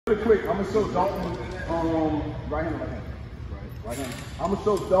Real quick, I'm gonna show Dalton, right hand. I'm gonna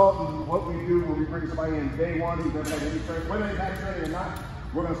show Dalton what we do when we bring somebody in day one who's never had any training, whether they've had training or not.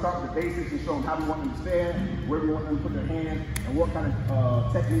 We're gonna start with the basics and show them how we want them to stand, where we want them to put their hand, and what kind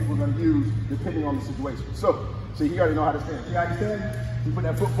of technique we're gonna use depending on the situation. So you already know how to stand. See how you stand? You put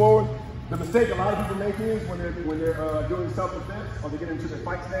that foot forward. The mistake a lot of people make is when they're doing self-defense or they get into their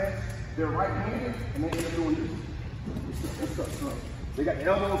fight stance, they're right-handed and they end up doing this. They got the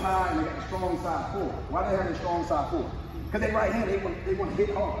elbows high and they got the strong side forward. Why do they have the strong side forward? Because they right-handed, they want to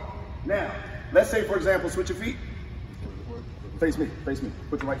hit hard. Now, let's say, for example, switch your feet. Face me.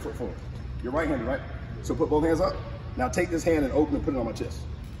 Put your right foot forward. You're right-handed, right? So put both hands up. Now take this hand and open and put it on my chest.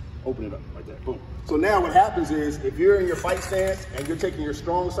 Open it up like that, boom. So now what happens is, if you're in your fight stance and you're taking your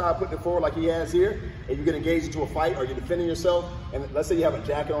strong side, putting it forward like he has here, and you get engaged into a fight or you're defending yourself, and let's say you have a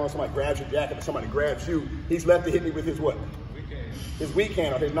jacket on, somebody grabs your jacket or somebody grabs you, he's left to hit me with his what? His weak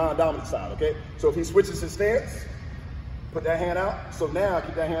hand or his non-dominant side, okay? So if he switches his stance, put that hand out. So now,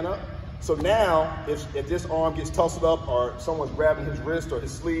 keep that hand up. So now, if this arm gets tussled up or someone's grabbing his wrist or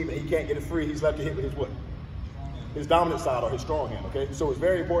his sleeve and he can't get it free, he's left to hit with his what? His dominant side or his strong hand, okay? So it's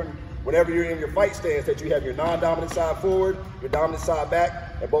very important, whenever you're in your fight stance, that you have your non-dominant side forward, your dominant side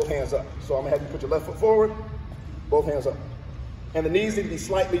back, and both hands up. So I'm gonna have you put your left foot forward, both hands up. And the knees need to be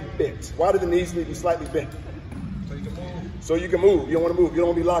slightly bent. Why do the knees need to be slightly bent? So you can move. So you can move. You don't wanna move. You don't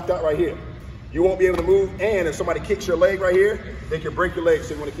wanna be locked out right here. You won't be able to move, and if somebody kicks your leg right here, they can break your leg,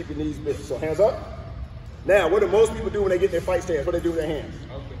 so you wanna keep your knees bent. So hands up. Now, what do most people do when they get in their fight stance? What do they do with their hands?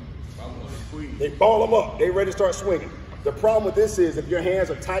 They ball them up. They ready to start swinging. The problem with this is if your hands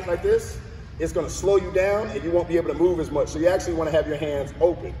are tight like this, it's going to slow you down and you won't be able to move as much. So you actually want to have your hands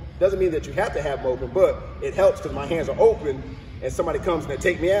open. Doesn't mean that you have to have them open, but it helps because my hands are open and somebody comes and they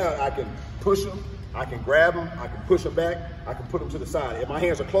take me out, I can push them, I can grab them, I can push them back, I can put them to the side. If my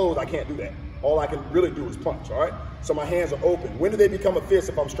hands are closed, I can't do that. All I can really do is punch, all right? So my hands are open. When do they become a fist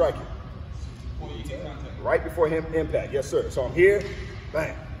if I'm striking? Right before him impact, yes sir. So I'm here,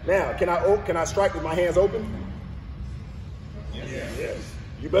 bang. Now, can I strike with my hands open? Yes.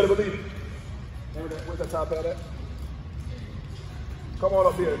 You better believe it. Where's that top hat at? Come on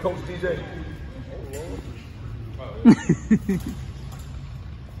up here, Coach DJ.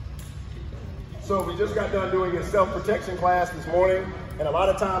 So we just got done doing a self-protection class this morning, and a lot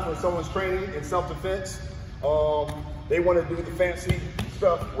of times when someone's training in self-defense, they want to do the fancy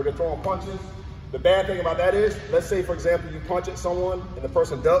stuff where they're throwing punches. The bad thing about that is, let's say, for example, you punch at someone and the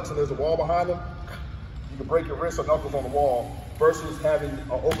person ducks and there's a wall behind them, you can break your wrist or knuckles on the wall versus having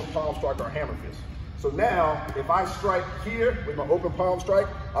an open palm strike or a hammer fist. So now, if I strike here with my open palm strike,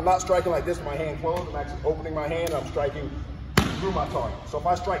 I'm not striking like this with my hand closed. I'm actually opening my hand and I'm striking through my target. So if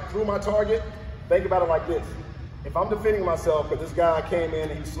I strike through my target, think about it like this. If I'm defending myself because this guy came in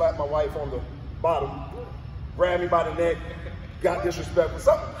and he slapped my wife on the bottom, grabbed me by the neck, got disrespectful,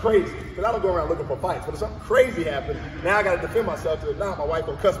 something crazy, because I don't go around looking for fights, but if something crazy happened, now I got to defend myself, because if not, my wife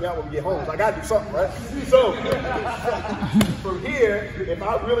will cuss me out when we get home, so I got to do something, right? So, from here, if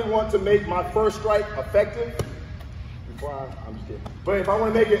I really want to make my first strike effective, I'm just kidding, but if I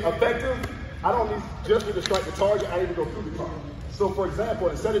want to make it effective, I don't just need to strike the target, I need to go through the target. So, for example,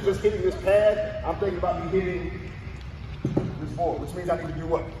 instead of just hitting this pad, I'm thinking about me hitting this forward, which means I need to do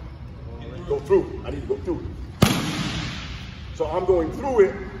what? Go through. I need to go through it. So I'm going through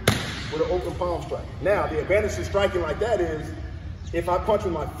it with an open palm strike. Now, the advantage to striking like that is, if I punch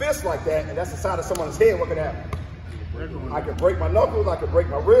with my fist like that, and that's the side of someone's head, what can happen? I can break my knuckles, I can break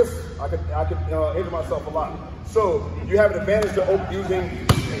my wrist, I can injure myself a lot. So you have an advantage to using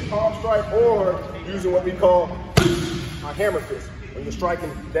a palm strike or using what we call a hammer fist, when you're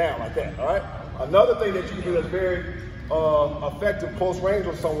striking down like that, all right? Another thing that you can do that's very effective close range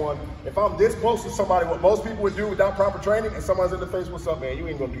with someone, if I'm this close to somebody, what most people would do without proper training, and someone's in the face, what's up, man? You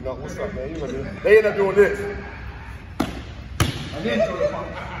ain't gonna do nothing. What's up, man? You gonna do it. They end up doing this. And then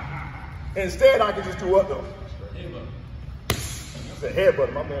instead, I can just do what though? It's a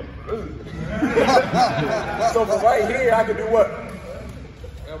headbutt, my man. So from right here, I can do what?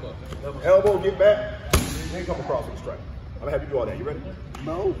 Elbow, get back, then come across with a strike. I'm gonna have you do all that. You ready?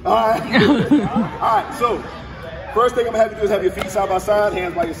 No. All right. All right, so first thing I'm gonna have you do is have your feet side by side,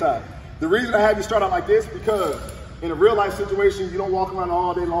 hands by your side. The reason I have you start out like this, because in a real life situation, you don't walk around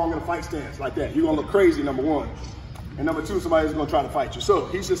all day long in a fight stance like that. You're gonna look crazy, number one. And number two, somebody's gonna try to fight you. So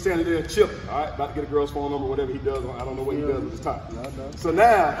he's just standing there chilling, all right? About to get a girl's phone number, whatever he does. I don't know what he does with his time. So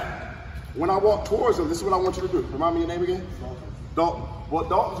now, when I walk towards him, this is what I want you to do. Remind me your name again? Dalton. What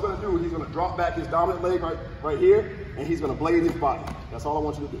Dalton's gonna do, he's gonna drop back his dominant leg right here, and he's gonna blade his body. That's all I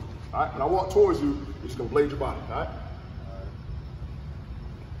want you to do. All right, when I walk towards you, you're just gonna blade your body, all right?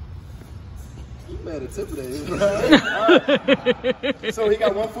 Man, intimidated. So he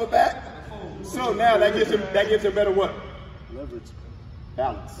got 1 foot back. So now that gives him better what? Leverage.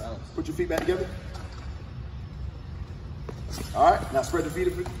 Balance. Put your feet back together. All right, now spread the feet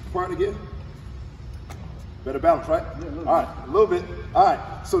apart again. Better balance, right? Yeah, all right, a little bit. All right,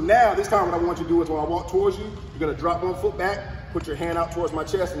 so now this time what I want you to do is when I walk towards you, you're gonna drop 1 foot back, put your hand out towards my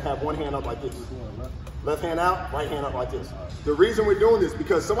chest and have one hand up like this. Left hand out, right hand up like this. The reason we're doing this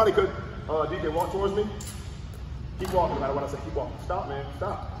because somebody could, DJ, walk towards me. Keep walking, no matter what I say, keep walking. Stop, man,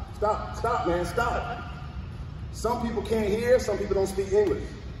 stop. Stop, stop, man, stop. Some people can't hear, some people don't speak English.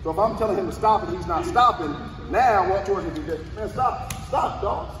 So if I'm telling him to stop and he's not stopping, now walk towards me, DJ. Man, stop, stop,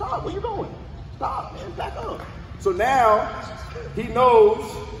 dog, stop, where you going? Stop, man, back up. So now he knows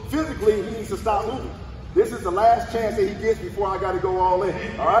physically he needs to stop moving. This is the last chance that he gets before I got to go all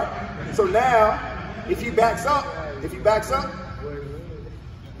in, all right? So now, if he backs up,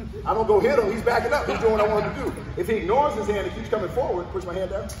 I don't go hit him, he's backing up, he's doing what I want him to do. If he ignores his hand and keeps coming forward, push my hand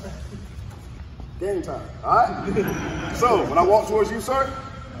down. Game time, all right? So, when I walk towards you, sir,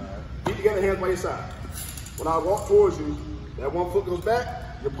 keep together, hands by your side. When I walk towards you, that 1 foot goes back,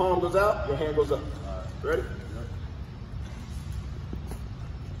 your palm goes out, your hand goes up. Ready?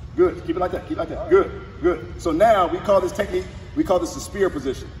 Good, keep it like that, keep it like that. Good, good. So now, we call this technique, we call this the spear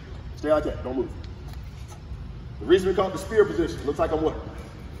position. Stay like that, don't move. The reason we call it the spear position, looks like I'm what?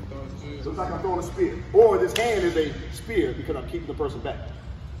 Looks like I'm throwing a spear. Or this hand is a spear because I'm keeping the person back.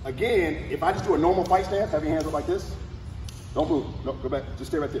 Again, if I just do a normal fight stance, have your hands up like this. Don't move, no, go back,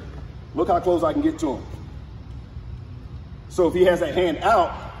 just stay right there. Look how close I can get to him. So if he has that hand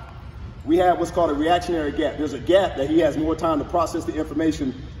out, we have what's called a reactionary gap. There's a gap that he has more time to process the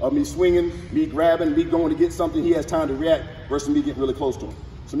information of me swinging, me grabbing, me going to get something. He has time to react versus me getting really close to him.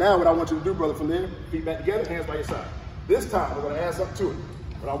 So now what I want you to do, brother, from there, feet back together, hands by your side. This time, we're gonna add something to it.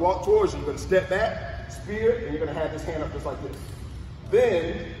 When I walk towards you, you're gonna step back, spear, and you're gonna have this hand up just like this.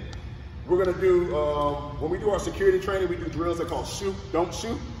 Then, we're gonna do, when we do our security training, we do drills that call shoot, don't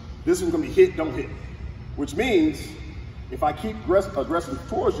shoot. This one's gonna be hit, don't hit. Which means, if I keep aggressive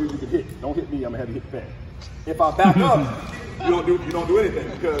towards you, you can hit. Don't hit me, I'm gonna have to hit back. If I back up, you don't do anything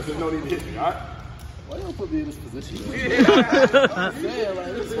because there's no need to hit me, all right? Why you don't put me in this position? Man,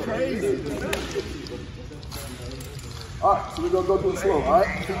 like, this is crazy. All right, so we're gonna go through it slow, all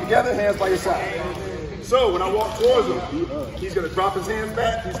right? Feet together, hands by your side. So when I walk towards him, he's gonna drop his hands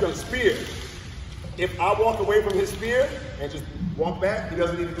back, he's gonna spear. If I walk away from his spear and just walk back, he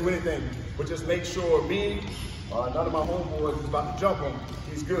doesn't need to do anything, but just make sure me, none of my homeboys is about to jump him,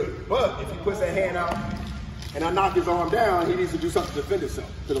 he's good. But if he puts that hand out and I knock his arm down, he needs to do something to defend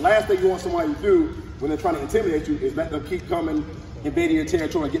himself. So the last thing you want somebody to do when they're trying to intimidate you is let them keep coming, invading your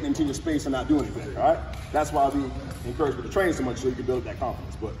territory and getting into your space and not doing anything, all right? That's why we encourage people to train so much so you can build that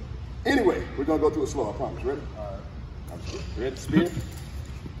confidence. But anyway, we're gonna go through it slow, I promise. Ready? All right. Ready? Spear?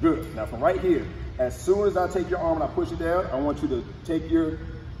 Good. Now from right here, as soon as I take your arm and I push it down, I want you to take your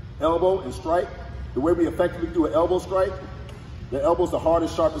elbow and strike. The way we effectively do an elbow strike, the elbow is the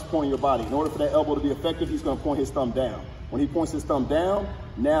hardest, sharpest point in your body. In order for that elbow to be effective, he's gonna point his thumb down. When he points his thumb down,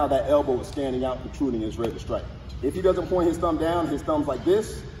 now that elbow is standing out, protruding, and is ready to strike. If he doesn't point his thumb down, his thumb's like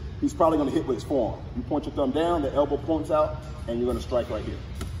this, he's probably gonna hit with his forearm. You point your thumb down, the elbow points out, and you're gonna strike right here.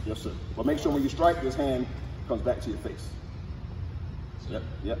 Yes, sir. But make sure when you strike, this hand comes back to your face. Yep,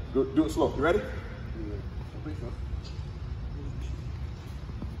 yep. Do it slow. You ready? Yeah.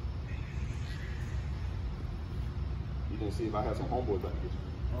 You can see if I have some homeboys about to get you.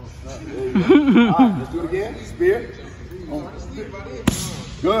 Oh, snap. There you go. All right, let's do it again. Spear.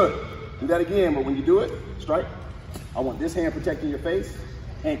 Good. Do that again, but when you do it, strike. I want this hand protecting your face.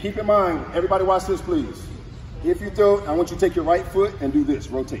 And keep in mind, everybody watch this, please. If you throw it, I want you to take your right foot and do this,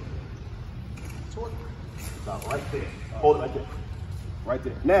 rotate. About right there. Hold it right there. Right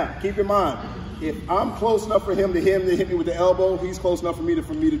there. Now, keep in mind, if I'm close enough for him to hit me with the elbow, he's close enough for me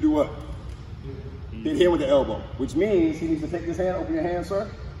to do what? Hit him with the elbow, which means he needs to take this hand, open your hand, sir.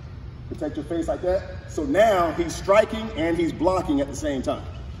 Protect your face like that. So now he's striking and he's blocking at the same time.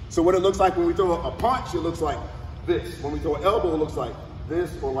 So what it looks like when we throw a punch, it looks like this. When we throw an elbow, it looks like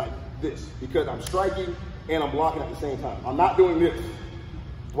this or like this, because I'm striking and I'm blocking at the same time. I'm not doing this.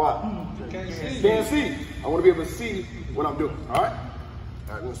 Why? Can't see. I want to be able to see what I'm doing, all right?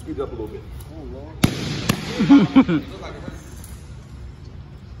 All right, we'll speed it up a little bit. Oh, Lord.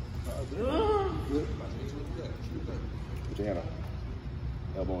 Good. Put your hand up.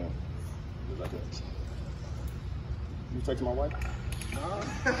 Elbow in. Just like that. You texting my wife?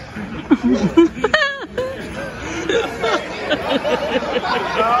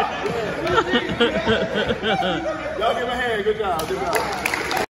 Y'all give him a hand. Good job. Good job.